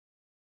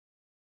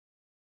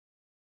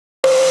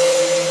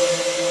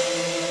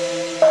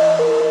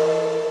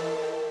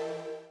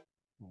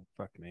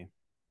me.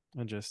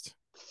 I just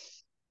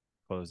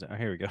closed it. Oh,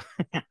 here we go.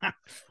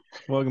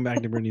 Welcome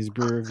back to Brittany's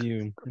Brew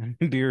Review.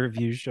 Beer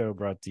review show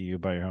brought to you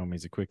by your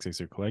homies at Quick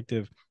Sixer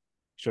Collective.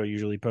 Show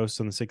usually posts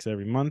on the 6th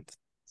every month.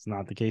 It's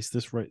not the case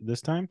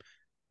this time.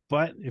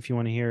 But if you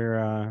want to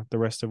hear the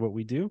rest of what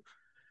we do,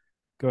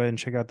 go ahead and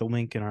check out the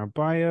link in our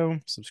bio.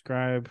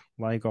 Subscribe,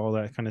 like, all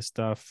that kind of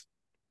stuff.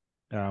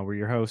 We're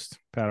your host,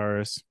 Pat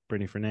Aris,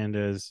 Brittany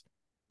Fernandez.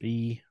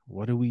 B,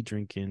 what are we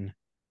drinking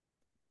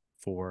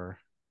for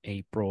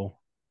April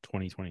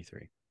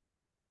 2023?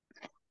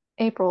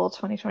 April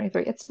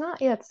 2023. It's not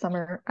yet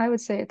summer. I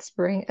would say it's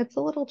spring. It's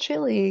a little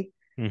chilly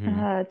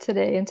Mm-hmm.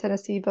 today in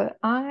Tennessee, but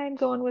I'm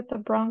going with the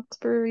Bronx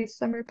Brewery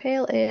Summer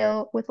Pale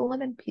Ale with a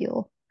lemon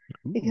peel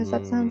because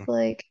that Ooh, sounds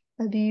like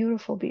a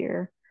beautiful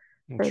beer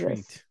little for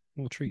this treat.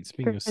 Little treat.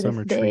 Speaking for of this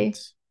summer day.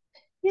 treats,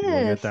 we got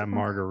Yes. that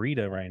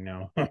margarita right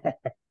now. I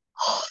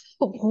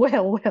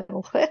Well.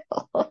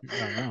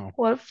 know.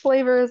 What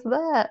flavor is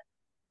that?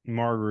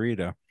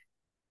 Margarita.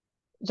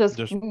 Just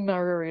Just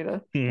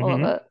margarita. Love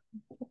hmm it.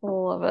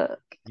 Love it.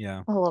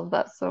 yeah. I love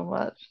that so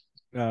much.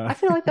 Uh I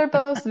feel like they're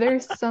both very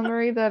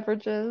summery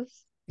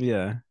beverages.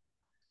 yeah.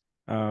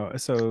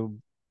 So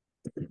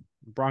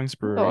Bronx I'm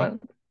Brewery. going,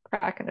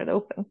 cracking it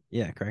open.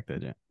 Yeah, crack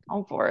that jam.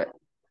 I'm for it.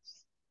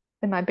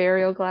 In my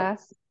burial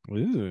glass.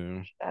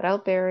 Ooh, Shout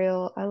out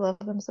Burial. I love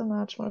them so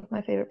much. One of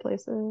my favorite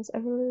places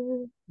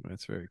ever.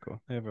 that's very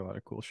cool. They have a lot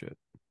of cool shit.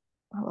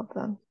 I love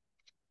them.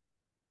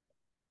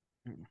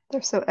 Mm.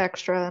 They're so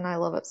extra and I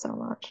love it so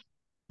much.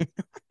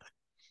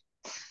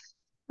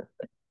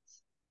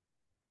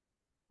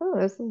 Oh,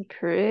 this is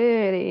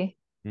pretty.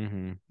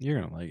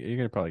 You're gonna like it.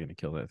 You're probably gonna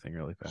kill that thing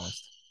really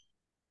fast.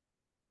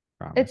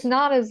 It's Promise.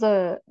 not as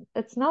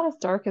it's not as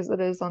dark as it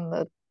is on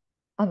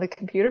the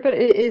computer, but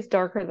it is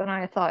darker than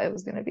I thought it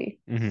was gonna be.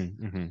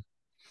 Mm-hmm.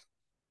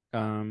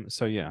 Mm-hmm.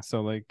 So yeah,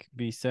 so like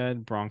B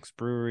said, Bronx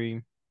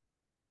Brewery,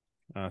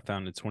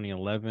 founded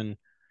 2011.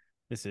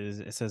 It says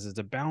it's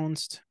a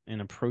balanced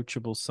and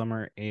approachable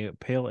summer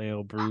pale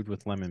ale brewed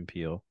with lemon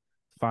peel.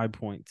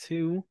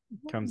 5.2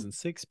 comes Mhm. in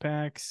 6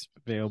 packs,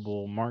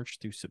 available March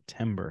through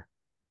September.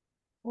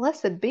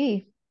 Blessed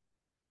be.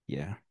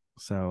 Yeah.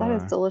 So That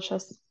is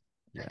delicious.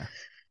 yeah,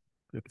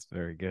 it's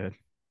very good.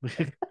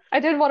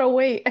 I did want to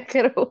wait. I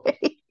could have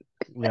waited.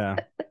 Yeah,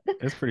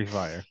 it's pretty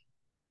fire.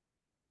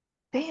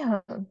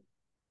 Damn.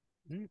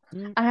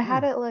 I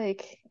had Mm-mm-mm. it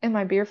like in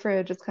my beer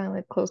fridge. It's kind of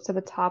like close to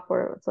the top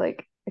where it's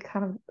like it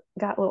kind of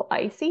got a little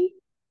icy.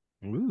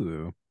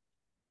 Ooh,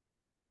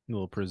 a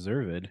little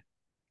preserved.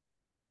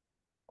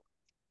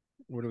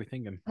 What are we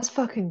thinking? That's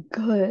fucking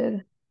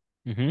good.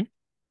 Mm-hmm.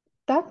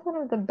 That's one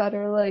of the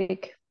better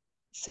like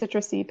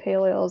citrusy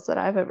pale ales that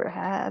I've ever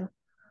had.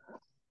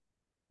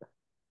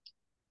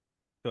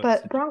 So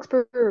But Bronx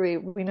Brewery,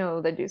 we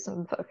know they do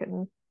some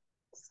fucking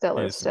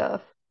stellar it's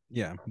stuff.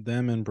 yeah,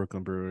 them and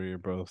Brooklyn Brewery are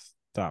both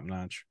top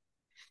notch.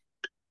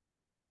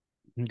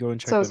 You can go and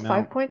check So it's them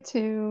out.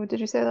 5.2. Did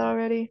you say that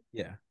already?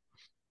 Yeah.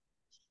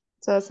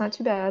 So it's not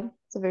too bad.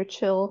 It's a very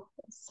chill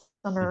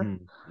summer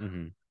Mm-hmm.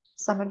 Mm-hmm.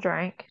 summer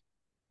drink.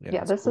 Yeah,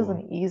 Yeah, it's this is cool.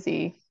 an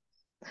easy.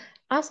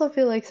 I also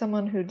feel like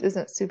someone who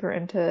isn't super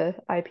into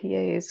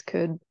IPAs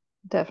could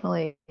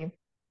definitely,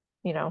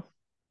 you know,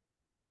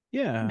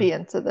 Yeah. be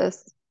into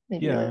this.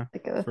 Maybe Yeah,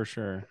 like a for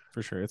sure.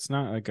 For sure. It's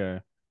not like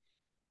a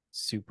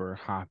super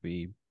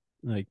hoppy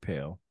like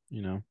pale.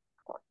 no,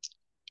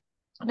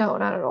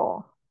 not at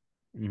all.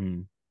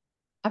 Mm-hmm.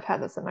 I've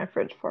had this in my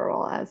fridge for a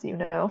while, as you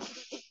know.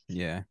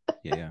 Yeah.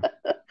 Yeah,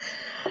 yeah.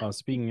 Oh,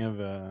 speaking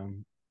of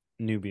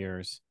new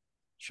beers,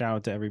 shout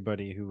out to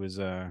everybody who was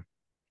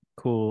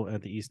cool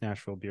at the East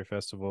Nashville Beer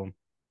Festival.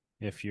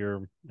 If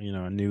you're,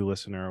 a new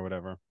listener or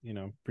whatever,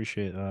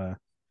 appreciate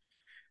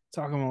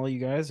talking with all you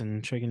guys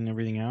and checking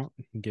everything out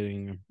and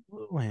getting a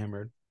little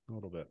hammered a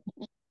little bit.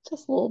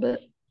 Just a little bit.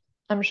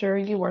 I'm sure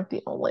you weren't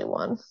the only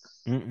one.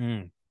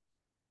 Mm-mm.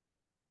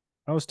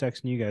 I was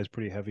texting you guys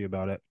pretty heavy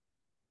about it.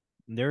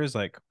 There is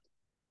like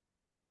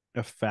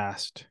a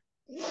fast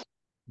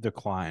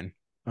decline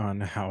on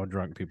how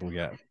drunk people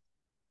get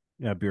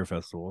at beer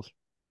festivals.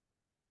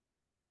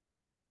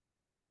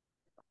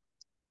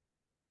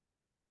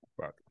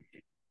 But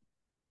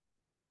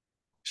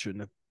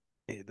shouldn't have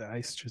ate the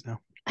ice just now.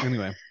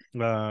 Anyway,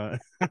 uh,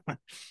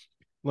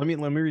 let me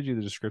read you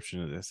the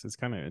description of this. It's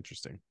kind of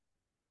interesting.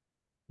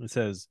 It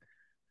says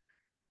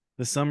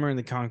the summer in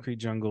the concrete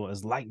jungle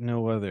is like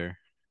no other.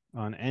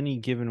 On any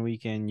given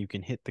weekend, you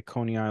can hit the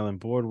Coney Island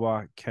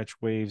boardwalk,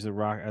 catch waves at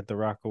the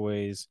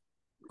Rockaways,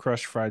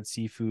 crush fried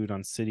seafood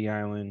on City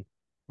Island,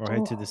 or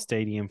head to the Oh,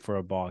 stadium for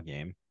a ball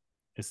game.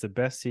 It's the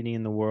best city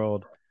in the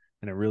world,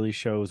 and it really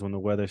shows when the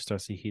weather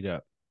starts to heat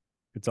up.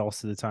 It's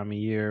also the time of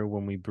year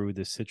when we brew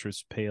the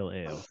citrus pale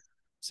ale,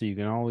 so you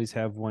can always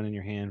have one in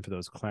your hand for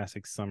those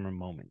classic summer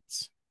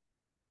moments.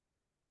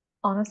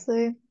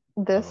 honestly,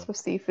 this So, with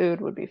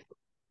seafood would be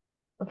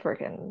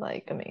freaking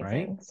like right?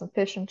 amazing. Some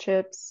fish and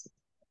chips,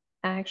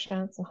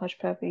 action, some hush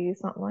puppies,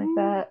 something like Ooh.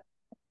 that.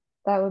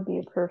 That would be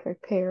a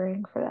perfect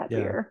pairing for that Yeah,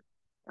 beer.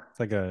 it's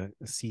like a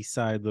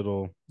seaside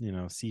little,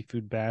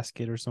 seafood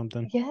basket or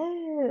something.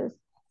 Yes.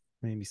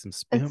 maybe some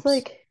It's Spimps.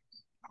 like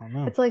I don't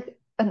know. it's like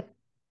an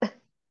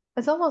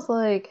it's almost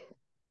like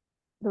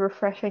the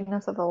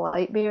refreshingness of a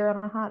light beer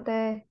on a hot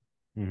day,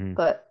 Hmm.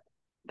 but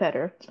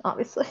better,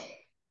 obviously.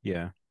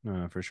 Yeah,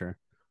 no, for sure.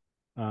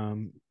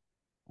 Um,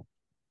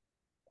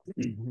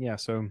 yeah,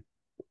 so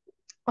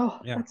Oh,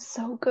 yeah, that's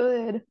so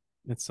good.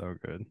 it's so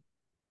good.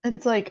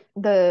 It's like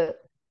the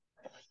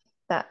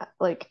that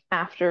like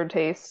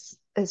aftertaste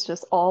is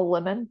just all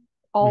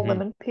Hmm.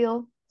 lemon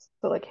peel.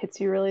 So like hits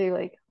you really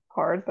like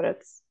hard, but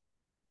it's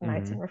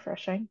nice Hmm. and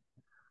refreshing.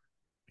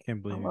 I can't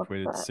I believe you've love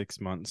waited that. 6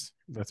 months.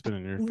 That's been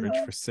in your fridge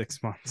Yeah. for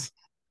 6 months.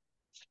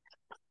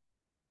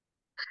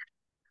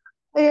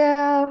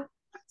 Yeah.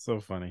 So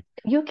funny.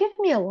 You give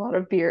me a lot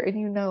of beer and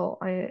you know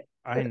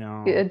I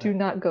know. I do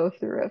not go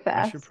through it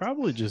I should fast.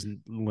 probably just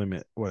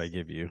limit what I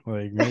give you.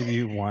 Like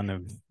maybe one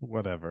of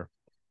whatever.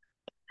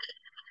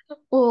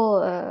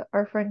 Well,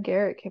 our friend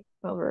Garrett came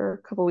over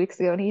a couple weeks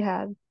ago and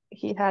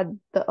he had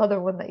the other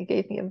one that you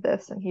gave me of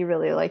this and he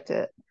really liked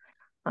it.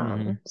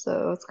 Hmm.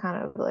 So it's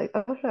kind of like,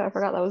 oh shit, I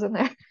forgot that was in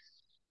there.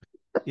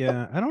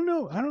 Yeah, I don't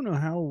know. I don't know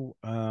how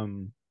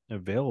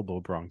available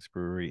Bronx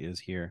Brewery is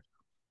here,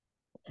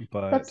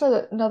 That's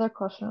but another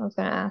question I was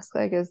gonna ask.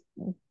 Like, is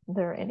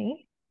there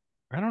any?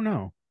 I don't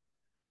know.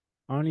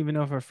 I don't even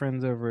know if our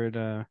friends over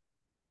at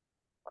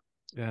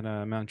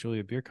Mount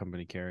Juliet Beer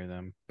Company carry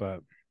them, but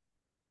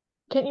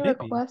Can't you maybe.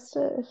 request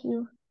it if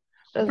you,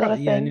 I is that a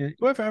probably yeah. thing?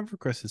 Well, I've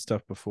requested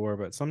stuff before,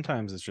 but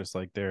sometimes it's just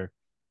like they're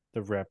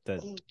the rep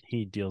that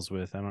he deals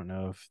with. I don't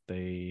know if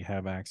they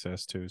have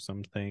access to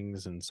some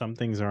things, and some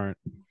things aren't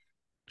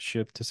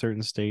shipped to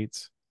certain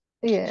states.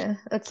 Yeah,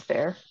 that's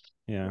fair.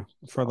 Yeah,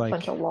 for A bunch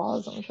like of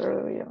laws, I'm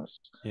sure we don't.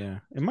 yeah,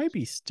 it might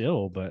be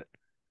still, but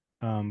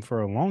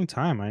for a long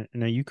time, I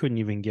know you couldn't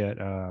even get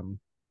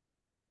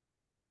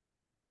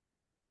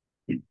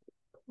what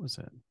was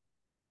it?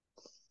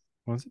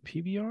 Was it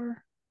PBR?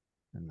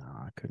 No,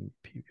 I couldn't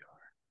PBR.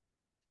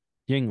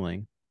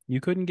 Yingling. You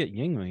couldn't get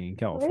Yingling in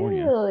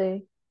California.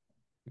 Really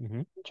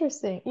Hmm.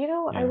 interesting. You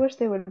know, I Yeah, wish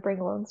they would bring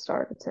Lone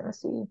Star to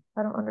Tennessee.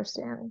 I don't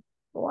understand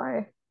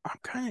why. I'm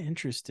kind of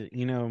interested.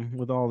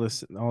 With all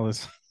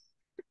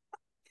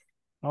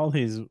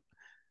these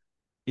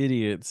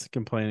idiots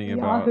complaining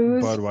about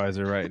Yahoos.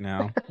 Budweiser right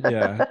now.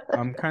 Yeah,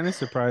 I'm kind of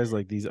surprised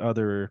like these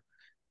other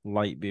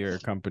light beer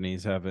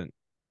companies haven't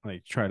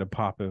like tried to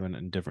pop it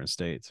in different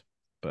states.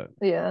 But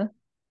Yeah.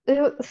 It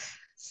was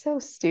so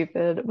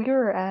stupid. We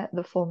were at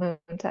the Full Moon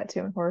Tattoo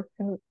and Horror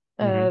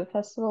hmm,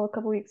 festival a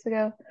couple weeks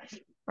ago,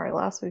 or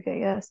last week, I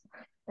guess.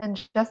 And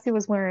Jesse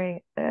was wearing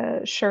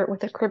a shirt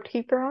with a Crypt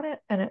Keeper on it,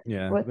 and it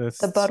yeah, with the that's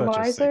such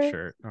a sick Budweiser.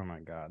 shirt. Oh my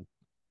god,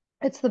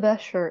 It's the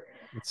best shirt.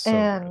 it's so good.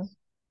 And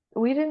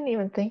we didn't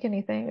even think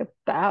anything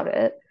about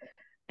it.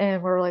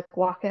 And we're like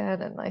walking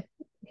and like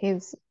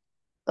he's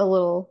a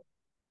little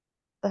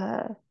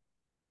uh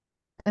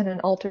in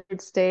an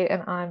altered state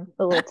and I'm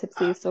a little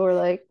tipsy, so we're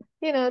like,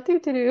 doo doo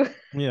doo.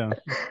 Yeah,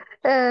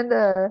 And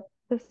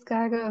this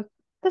guy goes,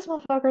 this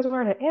motherfucker's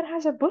wearing an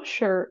Anheuser-Busch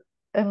shirt.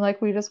 And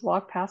like we just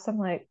walked past him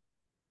like,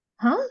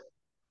 huh?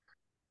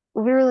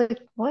 We were like,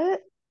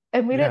 what?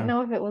 And we didn't yeah,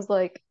 know if it was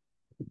like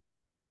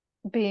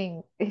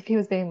if he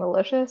was being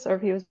malicious or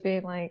if he was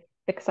being like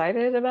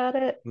excited about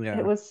it. It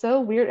yeah. was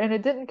so weird and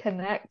it didn't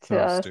connect to So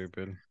us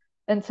stupid.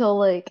 until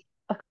like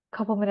a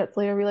couple minutes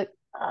later. We are like,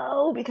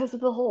 oh, because of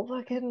the whole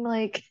fucking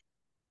like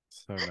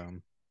So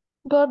dumb.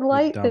 Bud The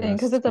Light thing,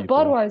 because dumbest it's a people.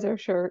 Budweiser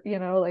shirt,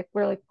 like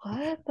we're like,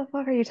 what the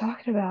fuck are you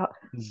talking about?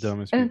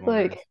 Dumbest And people it's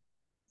on like,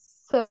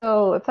 earth.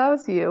 so if that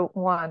was you,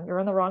 one, you're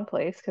in the wrong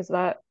place because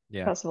that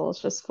Yeah. festival is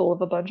just full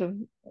of a bunch of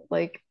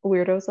like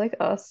weirdos like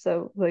us.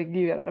 So like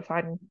you gotta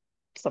find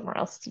somewhere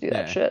else to do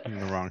that Yeah. shit. In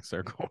the wrong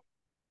circle.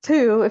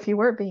 Two, if you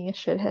weren't being a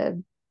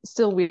shithead,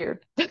 still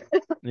weird.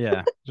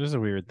 Yeah. Just a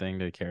weird thing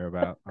to care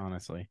about,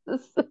 honestly.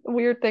 It's a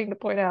weird thing to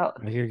point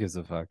out. Like, who gives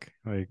a fuck?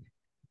 Like,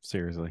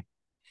 seriously.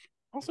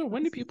 Also,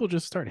 when do people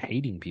just start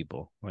hating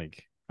people?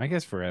 Like, I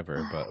guess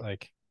forever, but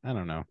like, I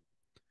don't know.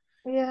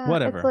 Yeah, it's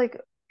Whatever.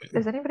 like,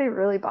 is anybody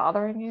really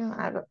bothering you?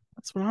 I don't.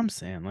 That's what I'm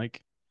saying.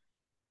 Like,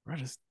 bro,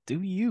 just do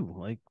you.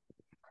 Like,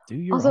 do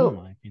your own Also,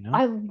 life,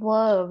 I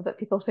love that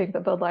people think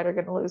that Bud Light are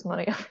going to lose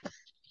money.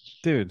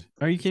 Dude,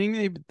 are you kidding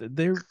me?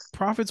 Their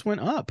profits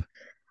went up.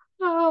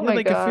 Oh They had my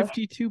like a gosh,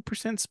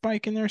 52%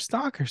 spike in their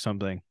stock or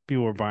something.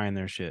 People were buying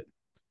their shit.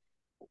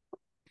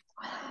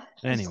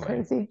 just Anyway,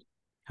 crazy.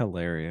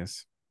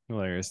 hilarious.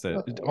 Hilarious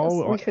that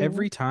Yes, we could.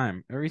 every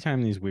time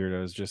these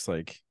weirdos just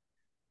like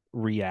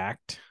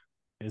react,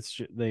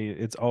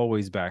 it's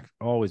always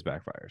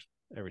backfires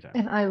every time.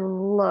 And I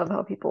love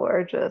how people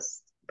are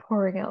just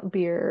pouring out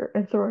beer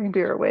and throwing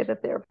beer away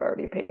that they've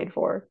already paid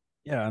for.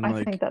 Yeah, and I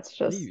think like, that's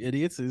what are just you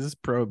idiots? Is this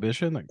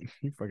prohibition? Like,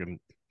 you fucking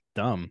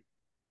dumb.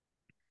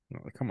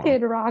 Like, come on.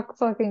 Kid Rock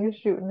fucking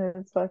shooting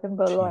his fucking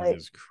Bud Light.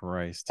 Jesus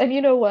Christ. And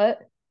you know what?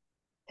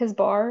 His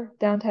bar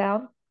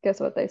downtown, guess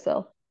what they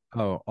sell?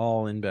 Oh,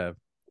 all in Bev.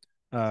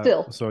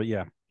 Still, So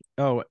yeah.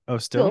 Oh, still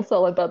still?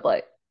 selling Bud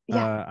Light.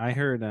 Yeah. I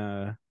heard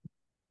our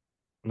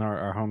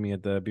homie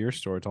at the beer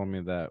store told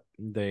me that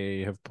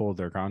they have pulled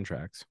their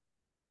contracts.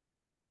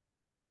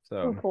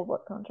 So Who pulled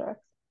what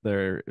contracts?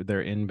 they're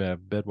InBev,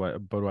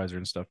 Budweiser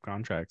and stuff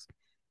contracts.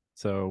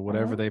 So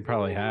whatever they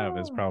probably have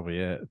is Oh, probably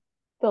it.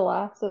 the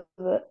last of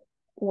it.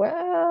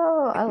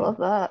 Well, I love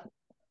that.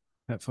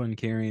 That fun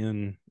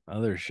carrying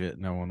other shit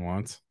no one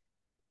wants.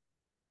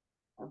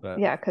 But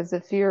Yeah, because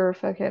if you're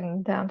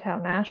fucking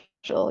downtown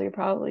Nashville, you're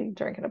probably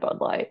drinking a Bud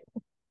Light.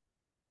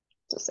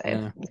 Just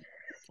saying. yeah,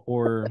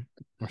 or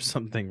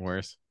something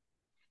worse.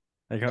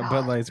 Like Bud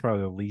God, Light's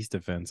probably the least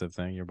offensive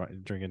thing you're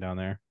drinking down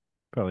there.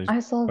 Probably I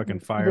saw fucking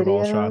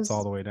fireball shots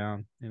all videos. the way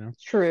down. You know.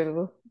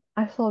 True.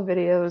 I saw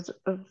videos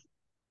of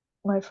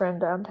my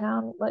friend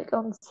downtown like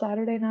on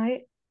Saturday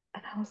night,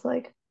 and I was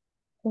like,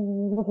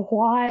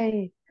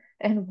 why?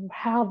 And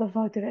how the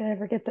fuck did it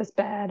ever get this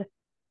bad?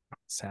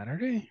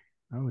 Saturday?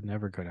 I would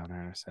never go down there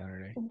on a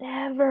Saturday.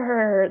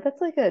 Never. That's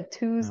like a No.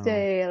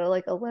 Tuesday at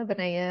like 11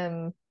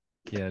 a.m.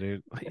 Yeah,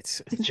 dude.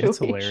 It's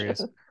hilarious.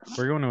 situation.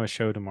 We're going to a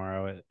show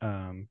tomorrow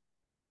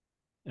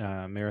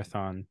at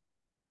Marathon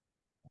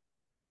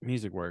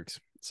Music Works.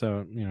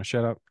 So,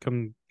 shout out,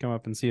 come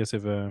up and see us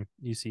if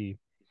you see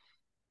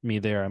me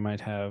there. I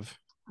might have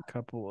a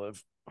couple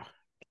of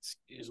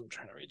excuse me, I'm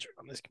trying to reach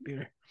on this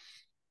computer.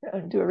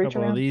 Do a A reach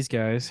couple of around. these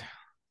guys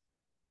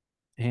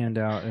hand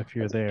out if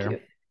you're That's there.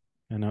 cute.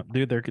 And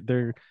dude,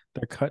 they're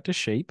cut to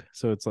shape,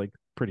 so it's like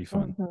pretty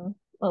fun.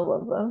 I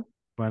love that.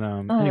 But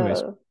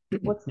anyways,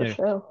 What's the yeah,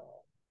 show?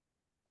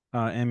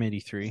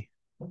 M83.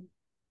 I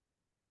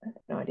have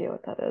no idea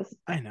what that is.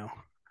 I know.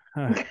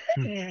 I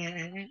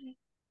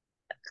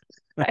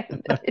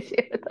have no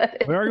idea what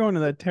that We are is. going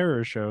to that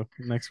terror show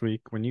next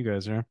week when you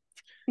guys are.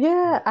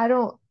 Yeah, I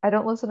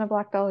don't listen to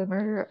Black Dahlia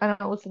Murder. I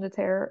don't listen to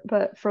Terror,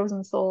 but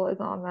Frozen Soul is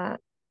on that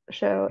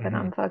show, and Mm-hmm.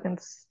 I'm fucking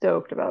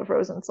stoked about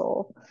Frozen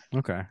Soul.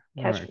 Okay.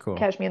 All right. Cool.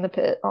 Catch me in the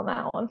pit on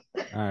that one.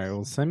 All right.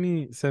 Well, send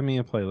me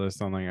a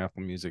playlist on like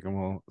Apple Music,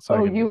 and so I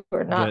Oh, can you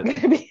are not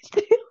get. gonna be.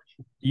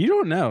 You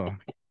don't know.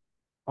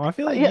 Oh, I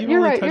feel like Yeah, you've you're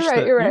only right. You're touched right.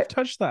 the You're you've right.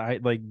 touched the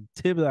like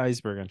tip of the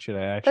iceberg on shit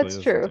I actually That's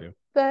listen true. to.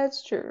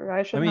 That's true. I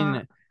I should not.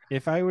 mean,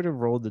 if I would have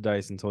rolled the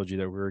dice and told you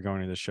that we were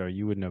going to the show,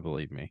 you wouldn't have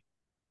believed me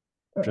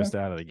Mm-mm. just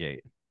out of the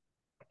gate.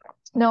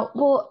 No,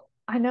 well,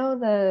 I know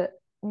that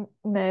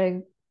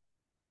Meg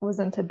was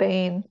into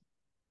Bane,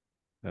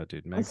 Oh,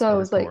 dude, Meg's so I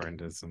was hardcore like,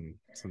 into some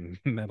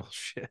metal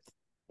shit.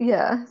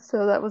 yeah.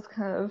 So that was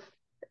kind of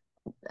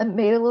it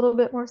made a little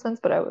bit more sense,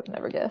 but I would have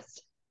never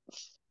guessed.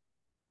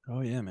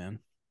 Oh yeah, man.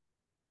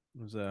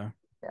 It was Yeah.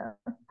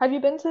 Have you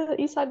been to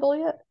the East Side Bowl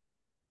yet?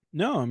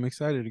 no, I'm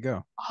excited to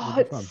go. It'll Oh,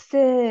 be it's fun.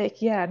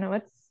 sick. Yeah, no,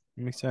 it's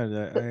I'm excited.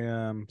 the,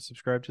 I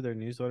subscribe to their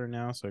newsletter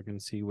now so I can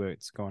see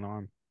what's going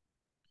on.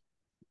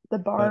 the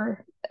But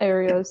bar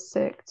area is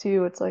sick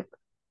too. It's like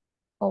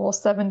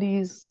almost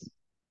 70s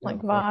like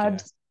oh fuck yeah.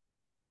 vibes.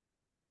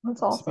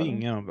 That's awesome.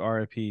 Speaking of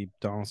RIP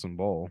Donaldson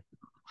Bowl,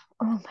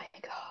 Oh my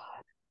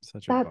God.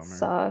 such a That bummer.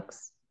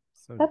 sucks.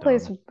 So That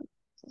place dumb.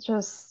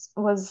 just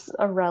was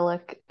a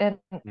relic. And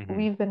Mm-hmm.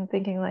 we've been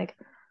thinking like,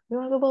 we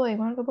want to go bowling, we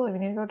want to go bowling. We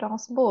need to go to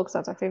Donaldson Bowl because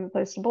that's our favorite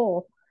place to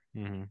bowl.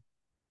 Mm-hmm.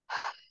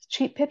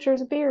 Cheap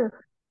pitchers of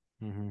beer.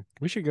 Mm-hmm.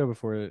 We should go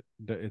before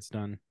it's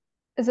done.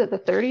 Is it the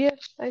 30th,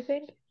 I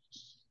think?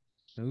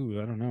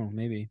 Ooh, I don't know.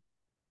 Maybe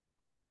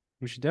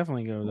we should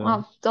definitely go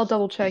though. I'll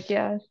double check,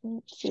 yeah.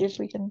 See if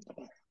we can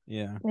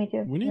Yeah, make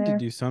it we need to there.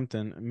 do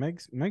something.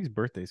 Meg's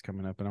birthday's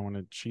coming up, and I want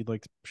to. She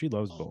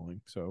loves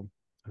bowling, so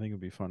I think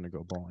it'd be fun to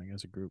go bowling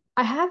as a group.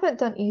 I haven't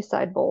done East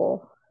Side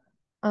Bowl.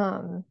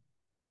 Um,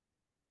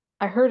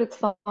 I heard it's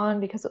fun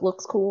because it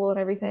looks cool and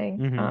everything.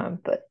 Mm-hmm.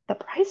 But the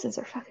prices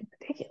are fucking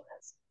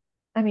ridiculous.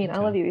 I mean, I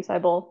Okay. love you, East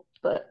Side Bowl,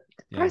 but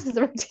the Yeah. prices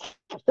are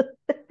ridiculous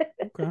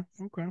Okay.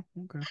 Okay.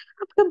 Okay.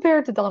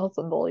 compared to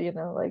Donaldson Bowl,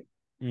 like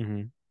Mm-hmm.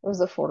 it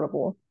was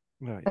affordable.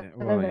 Well, And yeah.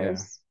 then Well, yeah.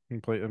 there's You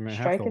can play. I mean, half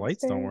the Strike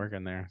lights don't Experience. work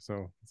in there,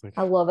 so it's like,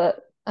 I love it.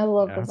 I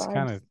love yeah, the vibes.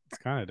 it's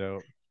kind of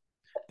dope.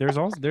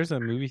 There's a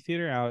movie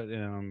theater out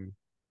in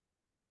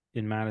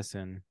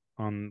Madison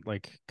on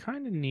like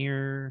kind of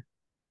near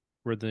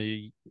where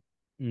the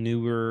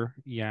newer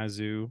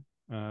Yazoo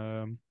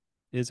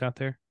is out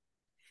there,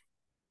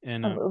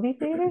 and A movie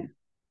theater?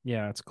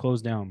 yeah, it's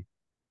closed down.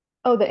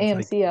 Oh, the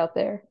It's like AMC out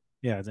there.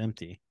 yeah, it's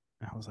empty.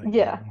 I was like, man,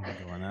 Yeah. I want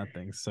to go on that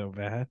thing so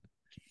bad.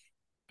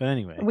 But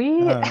anyway,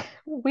 We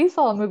we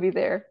saw a movie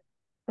there,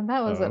 and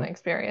that was an oh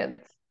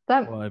experience.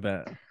 That well, I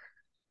bet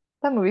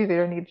that movie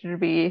theater needed to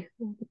be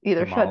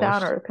either shut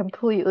down demolished or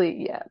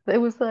completely, yeah. It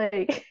was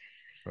like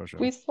for sure.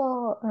 we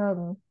saw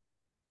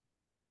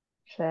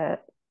shit.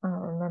 I don't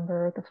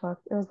remember what the fuck.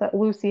 It was that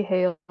Lucy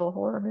Hale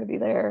horror movie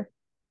there.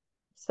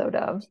 So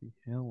dumb. Lucy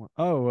Hale.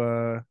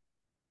 Oh,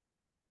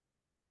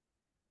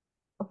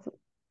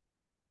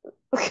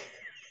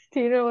 Do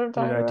you know what I'm dude,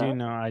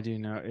 talking about? I do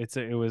know.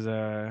 It was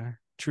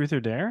Truth or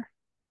Dare.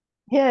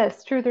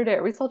 Yes, Truth or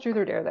Dare. We saw Truth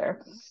or Dare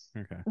there.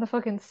 Okay, The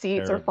fucking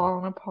seats are terrible.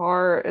 falling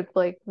apart. It's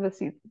like the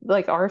seats,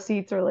 like our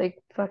seats are like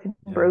fucking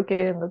Yeah,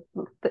 broken.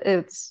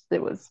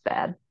 It was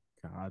bad.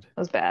 God. It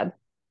was bad.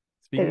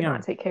 They Speaking did of,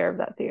 not take care of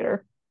that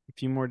theater. a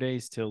few more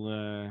days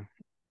till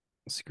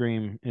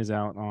Scream is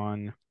out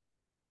on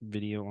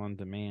video on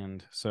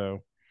demand.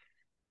 So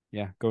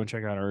Yeah, go and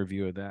check out our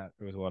review of that.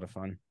 It was a lot of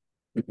fun.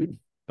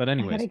 But I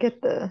gotta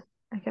anyways,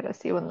 I gotta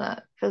see when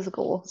that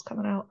physical is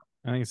coming out.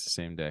 I think it's the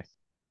same day.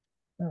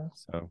 Mm.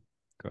 So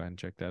go ahead and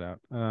check that out.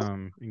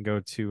 And go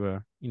to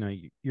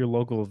your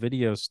local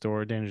video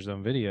store, Danger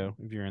Zone Video,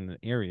 if you're in the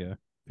area,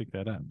 pick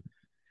that up.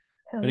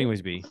 Hell But yeah.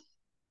 anyways,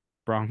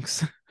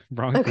 Bronx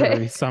Bronx Okay.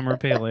 Brewery Summer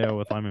Pale Ale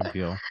with lemon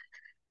peel.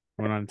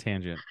 Went on a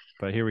tangent,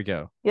 but here we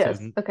go. So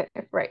Yes. Okay.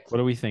 Right. what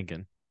are we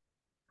thinking?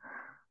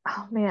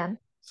 Oh man,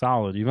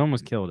 Solid. You've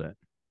almost killed it,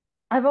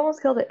 I've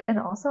almost killed it, and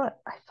also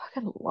I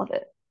fucking love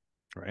it.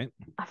 right?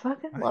 I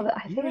fucking love I it.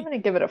 I you think know I'm gonna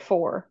give it a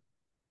 4.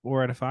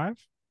 4 out of 5.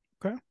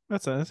 Okay,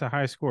 that's a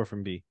high score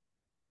from B.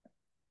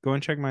 Go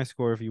and check my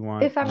score if you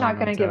want If I'm on not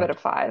gonna give it a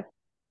Untapped. 5,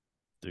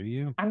 Do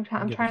you? I'm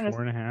Give it trying to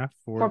 4.5,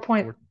 4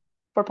 point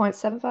four.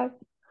 4.75.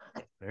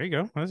 There you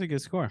go. That's a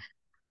good score.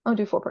 I'll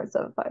do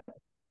 4.75.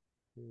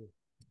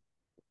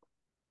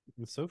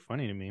 It's so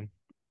funny to me.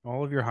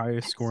 All of your highest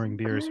It's so scoring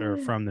beers are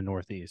good. from the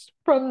Northeast.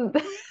 From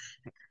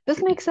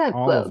this makes sense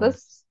All though. of them.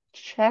 This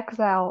checks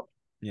out.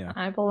 Yeah.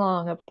 I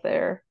belong up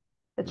there.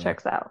 It Yeah.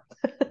 checks out.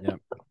 Yep.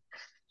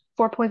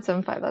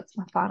 4.75. That's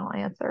my final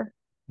answer.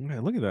 Okay,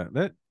 look at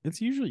that.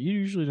 You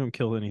usually don't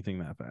kill anything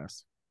that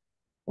fast.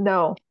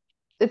 No,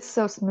 it's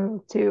so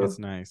smooth It's too.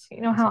 nice.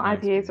 You know It's how a nice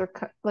IPAs beer.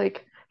 are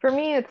like for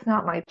me, it's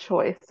not my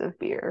choice of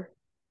beer,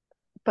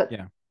 but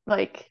Yeah.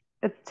 like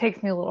it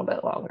takes me a little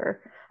bit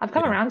longer. I've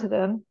come Yeah. around to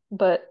them,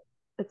 but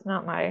it's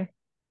not my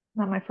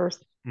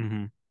first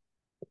Mm-hmm.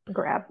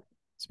 grab.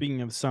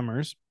 Speaking of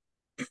summers,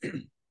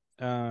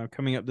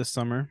 coming up this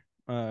summer,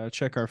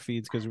 check our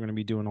feeds because we're going to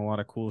be doing a lot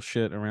of cool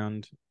shit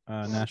around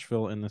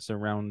Nashville and the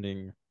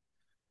surrounding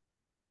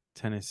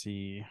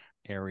Tennessee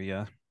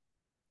area.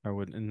 Or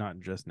would not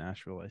just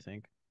Nashville, I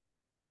think.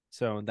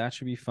 So that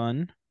should be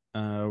fun.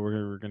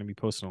 We're going to be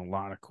posting a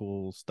lot of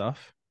cool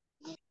stuff,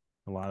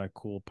 a lot of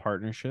cool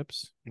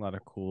partnerships, a lot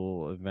of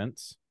cool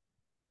events.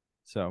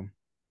 So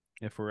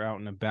if we're out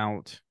and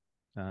about,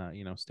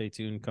 stay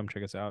tuned. Come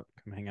check us out.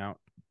 Come hang out.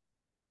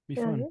 Be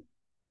Yeah, fun.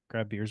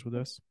 Grab beers with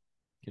us.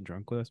 Get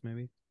drunk with us,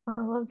 maybe I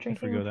love if we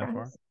drinking go with that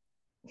far.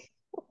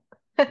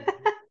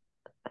 friends.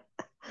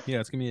 Yeah,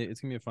 it's gonna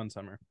be a fun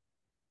summer.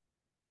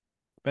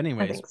 But I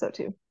anyways, think so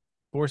too.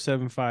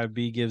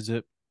 475B gives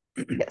it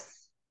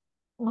Yes,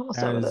 I'm almost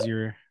done with as it.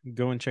 your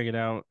go and check it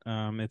out.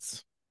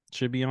 It's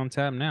should be on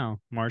tap now,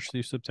 March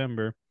through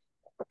September.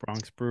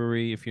 Bronx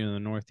Brewery. If you're in the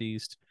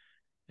Northeast,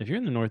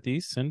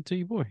 send it to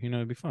your boy.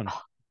 It'd be fun.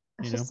 Oh,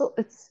 You know,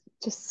 it's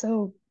just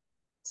so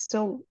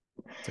still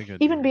it's a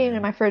good even beer, being in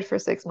man. my fridge for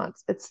 6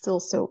 months, it's still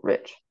so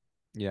rich.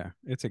 Yeah,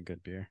 it's a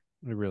good beer.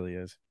 It really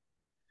is.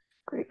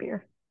 Great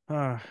beer.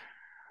 Uh,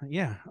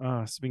 yeah.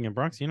 Speaking of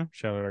Bronx,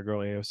 shout out our girl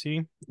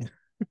AOC.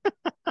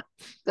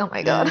 Oh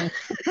my God.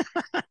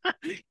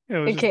 Yeah. Yeah, I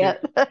let's just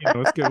get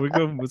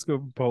can't. let's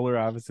go polar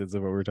opposites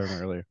of what we were talking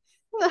about earlier.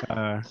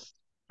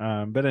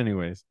 Uh but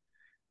anyways,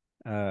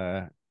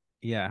 uh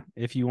yeah,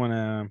 if you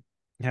wanna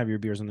have your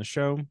beers on the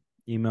show,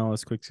 email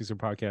us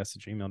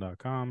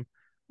quicksixerpodcast@gmail.com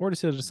or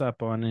just hit us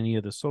up on any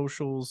of the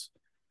socials.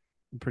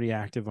 I'm pretty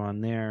active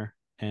on there.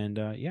 And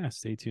yeah,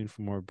 stay tuned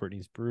for more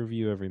Brittany's Brew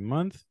Review every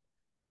month.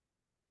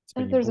 It's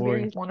And been if your there's a beer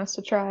boy. you want us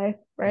to try,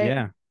 right?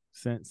 Yeah.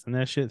 Send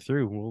that shit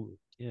through.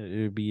 Yeah,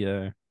 it would be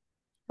an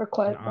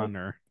Request like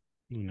honor.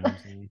 You know what I'm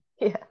saying?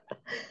 yeah.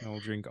 I will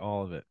drink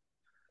all of it.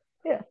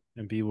 Yeah.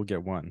 And B will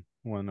get one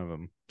of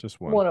them,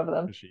 just one, One of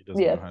them. because she doesn't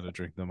know Yes. how to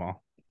drink them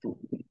all.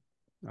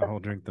 I'll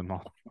drink them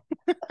all.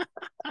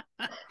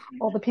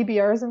 All the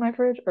PBRs in my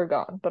fridge are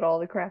gone, but all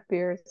the craft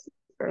beers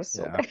are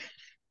still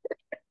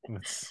Yeah,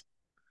 it's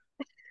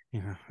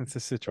it's a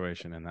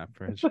situation in that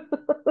fridge.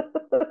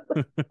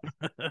 there.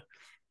 What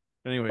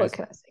Anyways,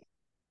 can I say?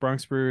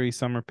 Bronx Brewery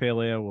Summer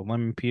Pale Ale with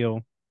lemon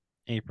peel,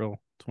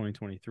 April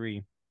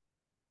 2023.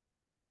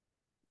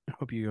 I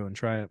hope you go and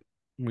try it.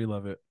 We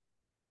love it.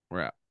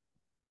 We're out.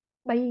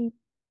 Bye.